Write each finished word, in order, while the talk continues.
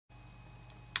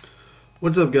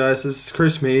What's up, guys? This is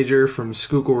Chris Major from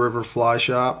Schuylkill River Fly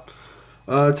Shop.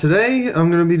 Today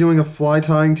I'm going to be doing a fly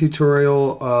tying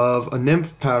tutorial of a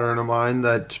nymph pattern of mine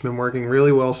that's been working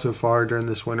really well so far during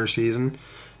this winter season.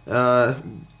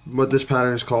 What this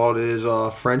pattern is called is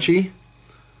Frenchie.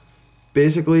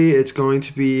 Basically, it's going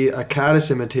to be a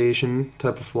caddis imitation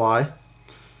type of fly.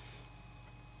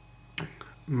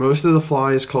 Most of the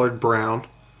fly is colored brown.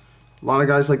 A lot of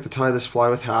guys like to tie this fly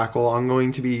with hackle. I'm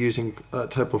going to be using a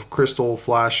type of crystal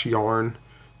flash yarn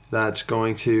that's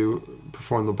going to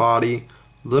perform the body.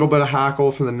 A little bit of hackle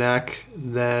for the neck.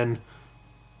 Then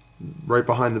right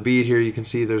behind the bead here you can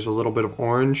see there's a little bit of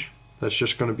orange. That's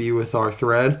just going to be with our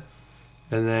thread.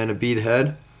 And then a bead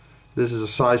head. This is a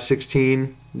size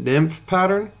 16 nymph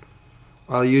pattern.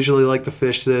 I usually like to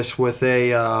fish this with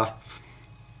a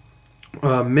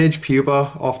midge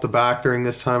pupa off the back during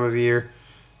this time of year.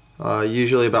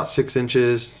 Usually about 6 to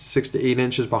 8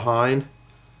 inches behind.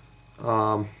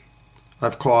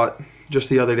 I've caught, just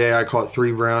the other day I caught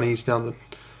 3 brownies down the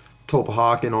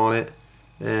Topahawken on it,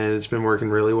 and it's been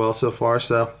working really well so far.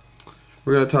 So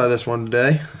we're going to tie this one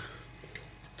today.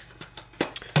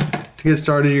 To get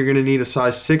started, you're going to need a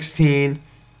size 16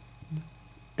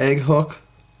 egg hook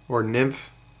or nymph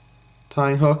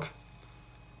tying hook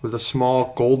with a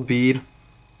small gold bead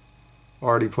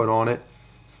already put on it.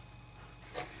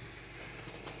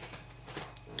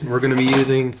 We're going to be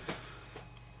using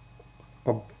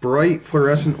a bright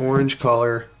fluorescent orange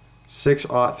color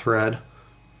 6/0 thread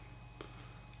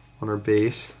on our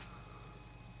base.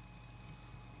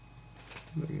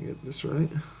 If I can get this right.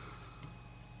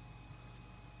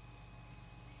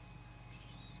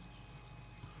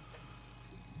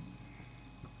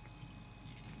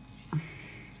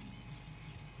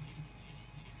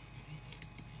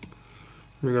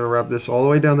 We're going to wrap this all the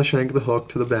way down the shank of the hook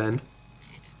to the bend.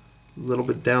 A little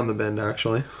bit down the bend,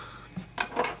 actually.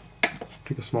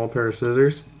 Take a small pair of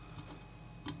scissors,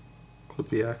 clip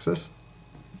the excess.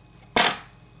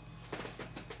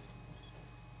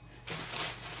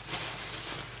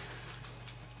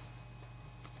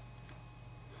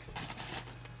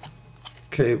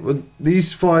 Okay, well,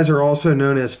 these flies are also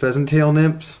known as pheasant tail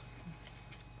nymphs.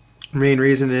 The main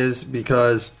reason is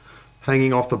because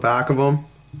hanging off the back of them,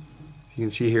 you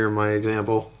can see here in my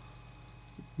example,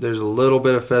 there's a little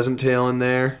bit of pheasant tail in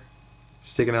there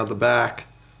sticking out the back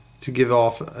to give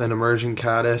off an emerging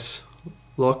caddis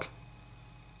look.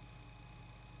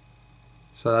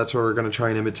 So that's what we're going to try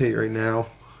and imitate right now.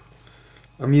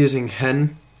 I'm using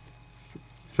hen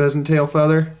pheasant tail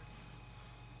feather.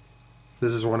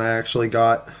 This is one I actually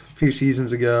got a few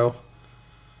seasons ago.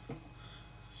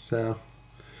 So,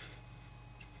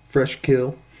 fresh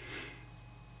kill.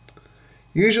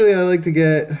 Usually I like to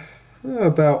get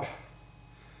about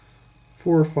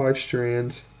 4 or 5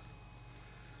 strands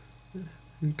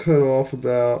and cut off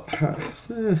about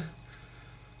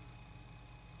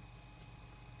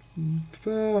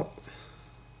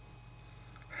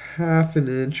half an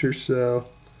inch or so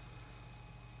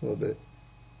of it.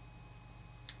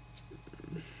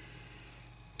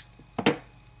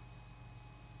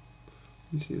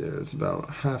 You see there, it's about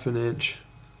half an inch.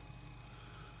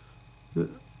 It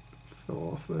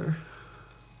fell off there.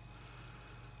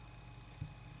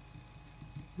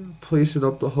 Place it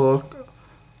up the hook.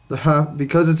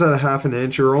 Because it's at a half an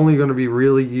inch, you're only going to be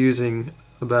really using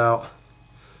about,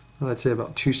 I'd say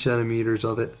about 2 centimeters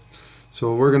of it. So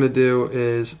what we're going to do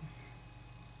is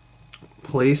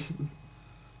place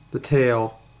the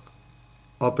tail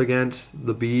up against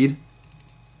the bead.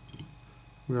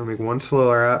 We're going to make one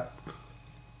slow wrap,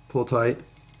 pull tight,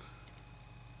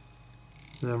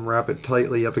 and then wrap it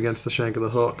tightly up against the shank of the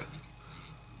hook,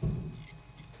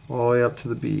 all the way up to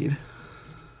the bead.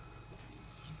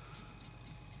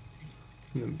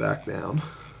 And then back down.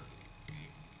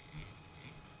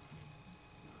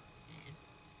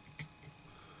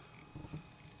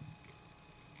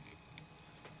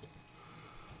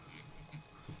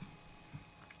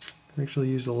 I actually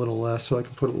used a little less so I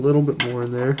can put a little bit more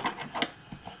in there.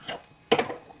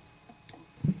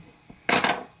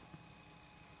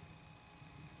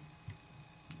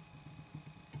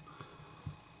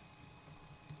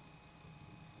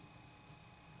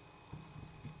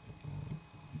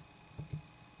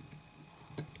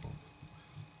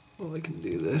 Well, I can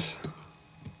do this.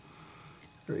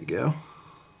 There we go.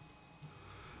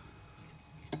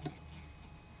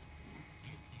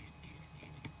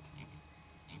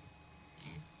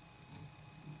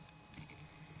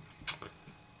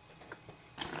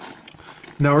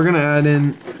 Now we're going to add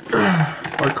in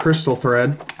our crystal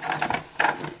thread.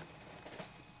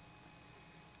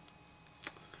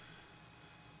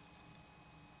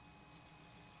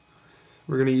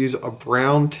 we're going to use a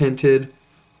brown tinted,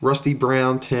 rusty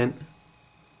brown tint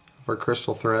of our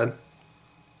crystal thread.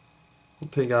 We'll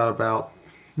take out about,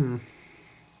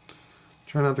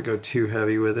 try not to go too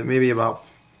heavy with it, maybe about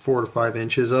 4 to 5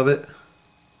 inches of it.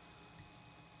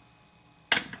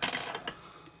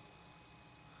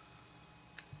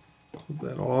 Clip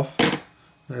that off.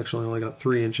 I actually only got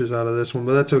 3 inches out of this one,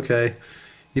 but that's okay.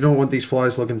 You don't want these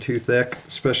flies looking too thick,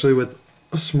 especially with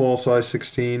a small size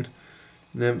 16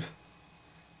 nymph.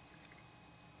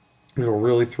 It'll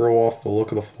really throw off the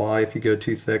look of the fly if you go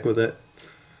too thick with it.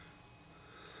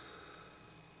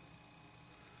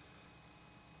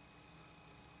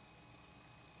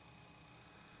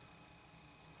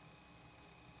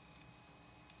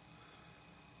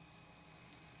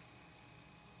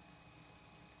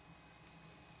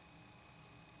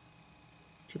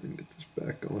 Try and get this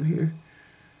back on here.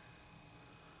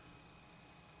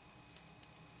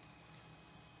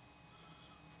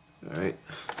 Alright.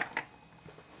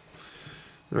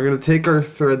 We're going to take our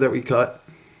thread that we cut.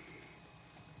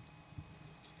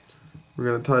 We're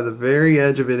going to tie the very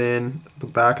edge of it in at the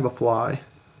back of the fly.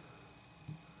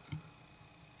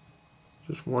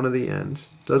 Just one of the ends.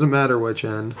 Doesn't matter which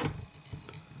end.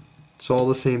 It's all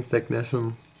the same thickness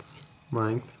and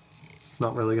length. It's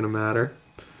not really going to matter.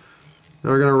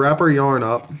 Now we're going to wrap our yarn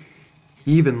up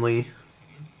evenly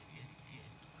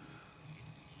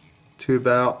to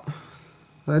about,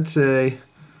 I'd say,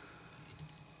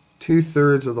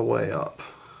 2/3 of the way up.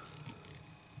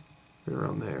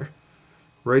 Around there.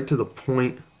 Right to the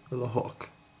point of the hook.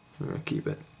 We're going to keep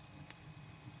it.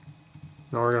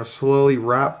 Now we're going to slowly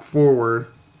wrap forward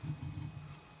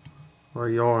our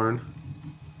yarn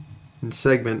in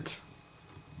segments.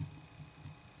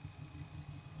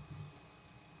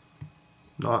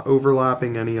 Not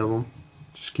overlapping any of them,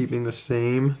 just keeping the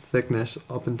same thickness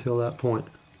up until that point.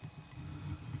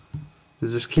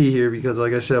 This is key here because,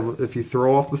 like I said, if you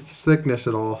throw off the thickness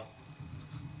at all,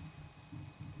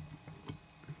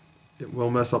 it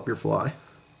will mess up your fly.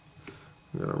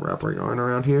 We're going to wrap our yarn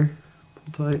around here,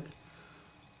 pull tight,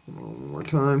 one more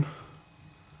time,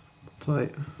 pull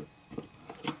tight.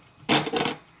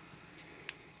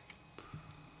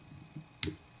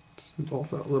 Snip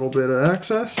off that little bit of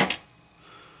excess.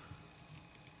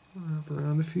 Wrap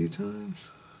around a few times.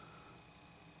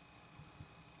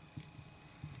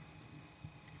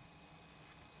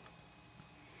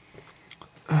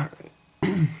 Alright.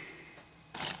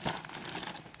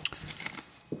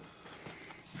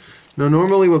 Now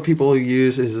normally what people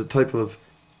use is a type of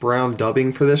brown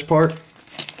dubbing for this part.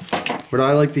 What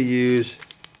I like to use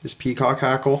is peacock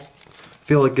hackle. I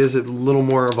feel it gives it a little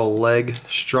more of a leg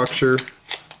structure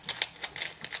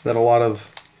that a lot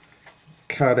of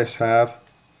caddis have.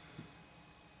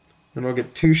 And I'll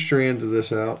get 2 strands of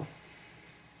this out.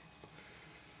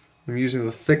 I'm using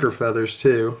the thicker feathers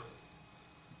too.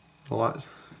 A lot,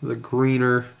 the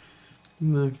greener,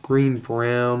 the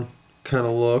green-brown kind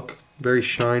of look, very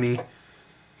shiny.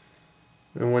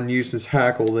 And when used as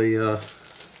hackle, they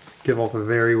give off a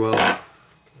very well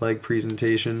leg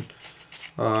presentation.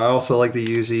 I also like to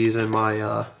use these in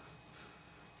my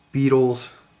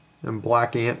beetles and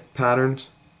black ant patterns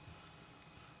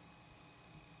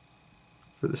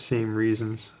for the same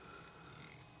reasons.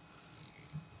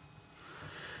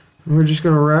 And we're just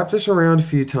going to wrap this around a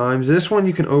few times. This one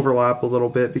you can overlap a little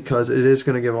bit because it is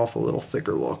going to give off a little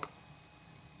thicker look.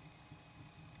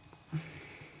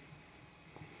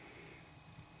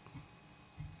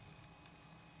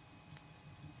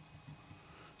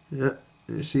 Yeah,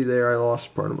 you see there I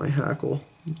lost part of my hackle.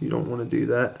 You don't want to do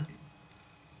that.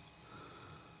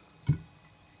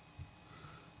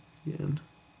 Again,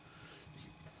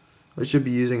 I should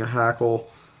be using a hackle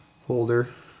holder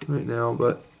right now,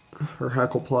 but or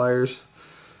hackle pliers.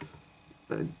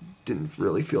 I didn't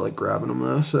really feel like grabbing them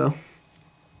though, so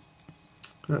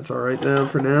that's alright now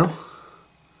for now.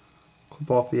 Clip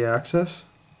off the excess.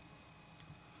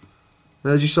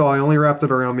 And as you saw, I only wrapped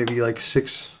it around maybe like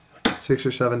six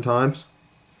or 7 times.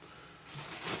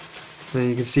 And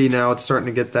you can see now it's starting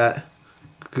to get that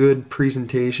good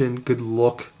presentation, good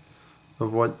look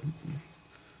of what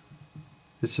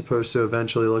it's supposed to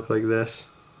eventually look like this.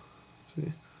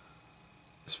 See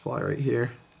this fly right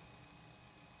here.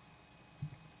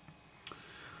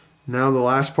 Now the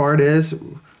last part is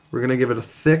we're going to give it a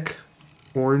thick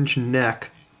orange neck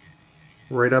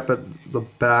right up at the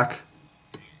back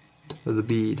of the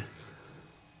bead.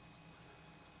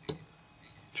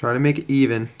 Try to make it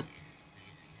even.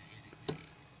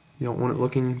 You don't want it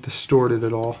looking distorted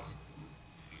at all.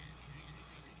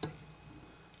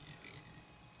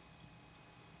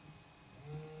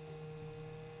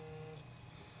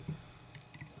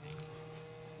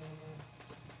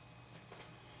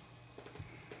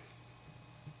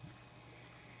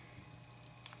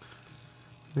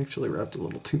 Actually wrapped a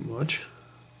little too much.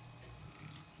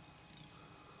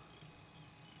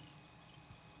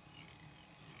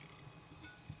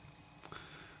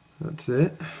 That's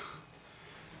it.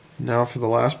 Now for the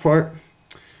last part.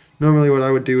 Normally what I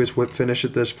would do is whip finish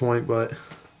at this point, but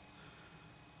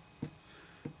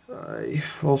I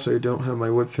also don't have my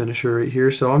whip finisher right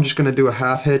here, so I'm just going to do a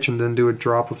half hitch and then do a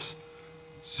drop of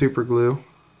super glue.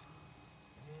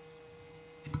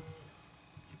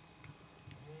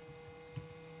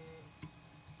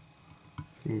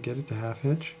 You can get it to half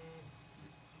hitch.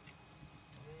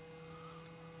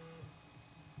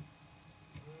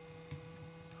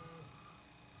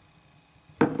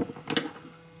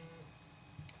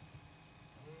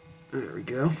 There we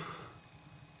go.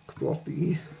 Clip off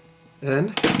the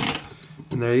end,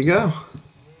 and there you go.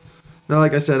 Now,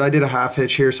 like I said, I did a half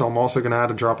hitch here, so I'm also going to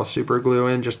add a drop of super glue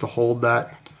in just to hold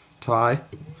that tie.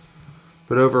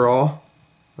 But overall,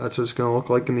 that's what it's going to look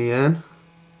like in the end.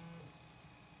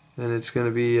 And it's going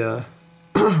to be a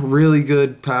really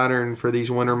good pattern for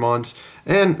these winter months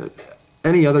and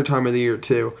any other time of the year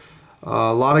too.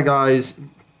 A lot of guys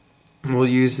will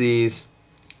use these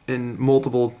in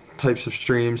multiple types of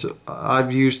streams.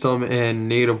 I've used them in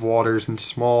native waters and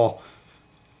small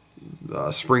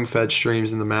spring-fed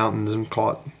streams in the mountains and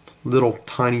caught little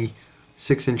tiny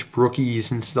 6-inch brookies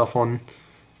and stuff on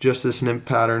just this nymph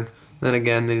pattern. Then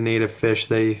again, the native fish,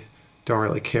 they don't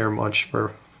really care much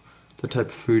for the type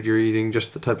of food you're eating,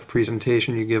 just the type of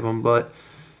presentation you give them, but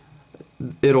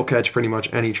it'll catch pretty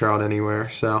much any trout anywhere.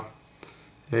 So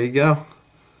there you go.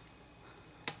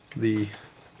 The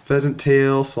Pheasant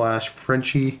Tail /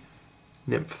 Frenchie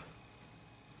nymph.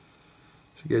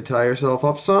 So go tie yourself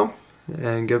up some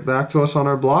and get back to us on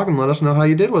our blog and let us know how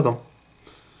you did with them.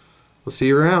 We'll see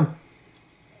you around.